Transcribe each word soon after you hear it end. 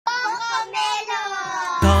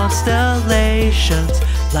constellations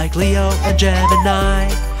like Leo and Gemini.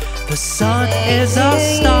 The sun is a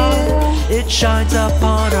star, it shines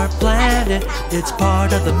upon our planet. It's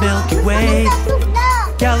part of the Milky Way,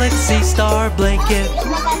 galaxy star blanket.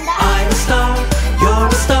 I'm a star, you're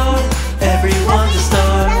a star, everyone's a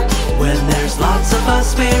star. When there's lots of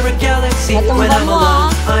us, we're a galaxy. When I'm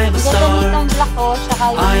alone, I'm a star.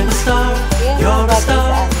 I'm a star, you're a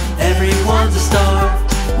star, everyone's a star.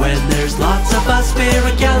 When there's lots of us, we're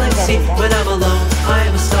a galaxy. When I'm alone,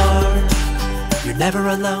 I'm a star. You're never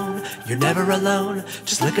alone, you're never alone.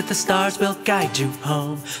 Just look at the stars, we'll guide you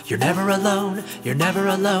home. You're never alone, you're never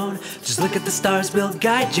alone. Just look at the stars, we'll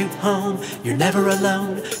guide you home. You're never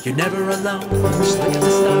alone, you're never alone. Just look at the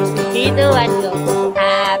stars, we'll guide you home.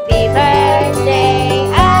 Happy birthday,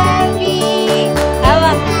 Abby.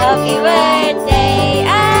 Happy birthday,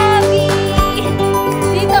 Abby.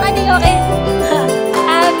 Dito ka din, okay?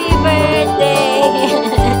 Happy birthday.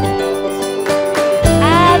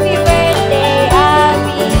 Happy birthday,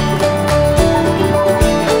 Abby.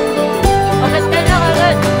 Kagat ka na,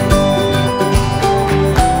 kagat.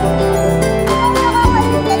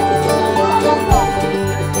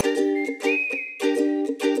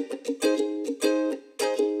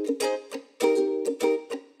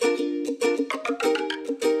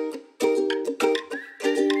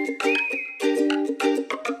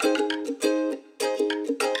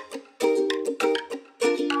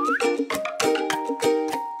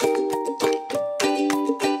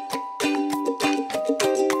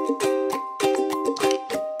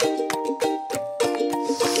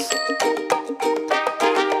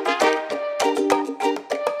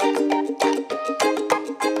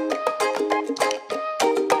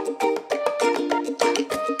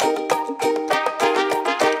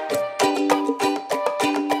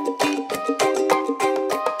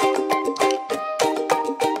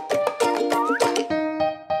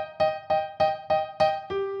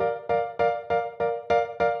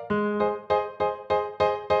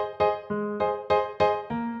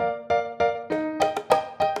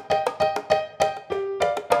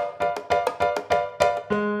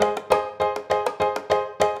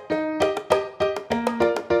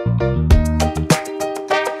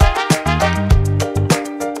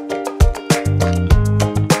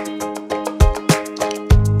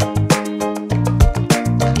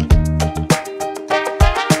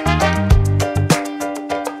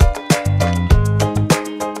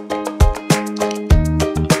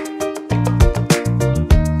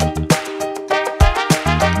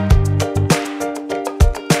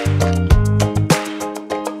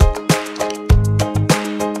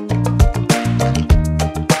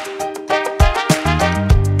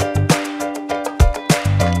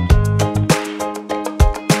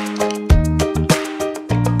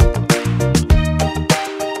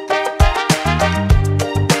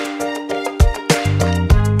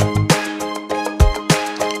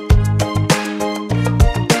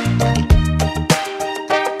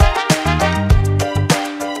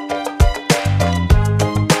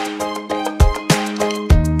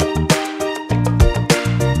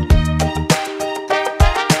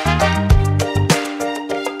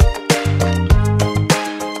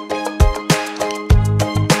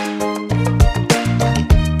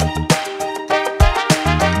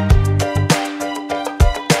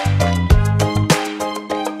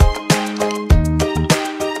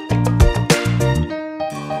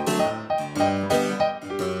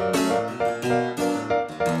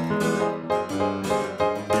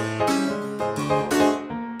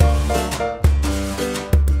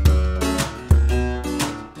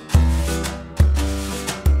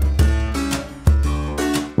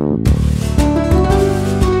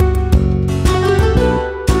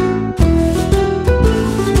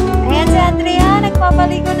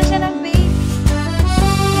 Papaligo na siya ng babe.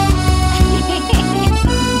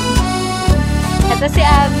 Ito si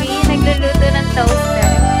Abby, nagluluto ng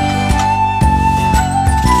toaster.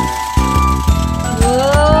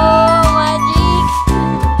 Wow, magic!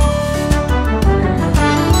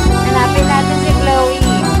 Hanapin natin si Chloe.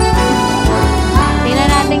 Tingnan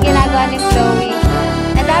natin ginagawa ni Chloe.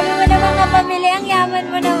 Ang dami mo naman kapamili, ang yaman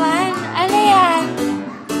mo naman. Ano yan?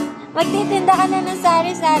 Magtitinda ka na ng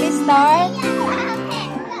sari-sari store?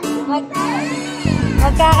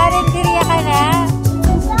 Magkakarinderya ka na?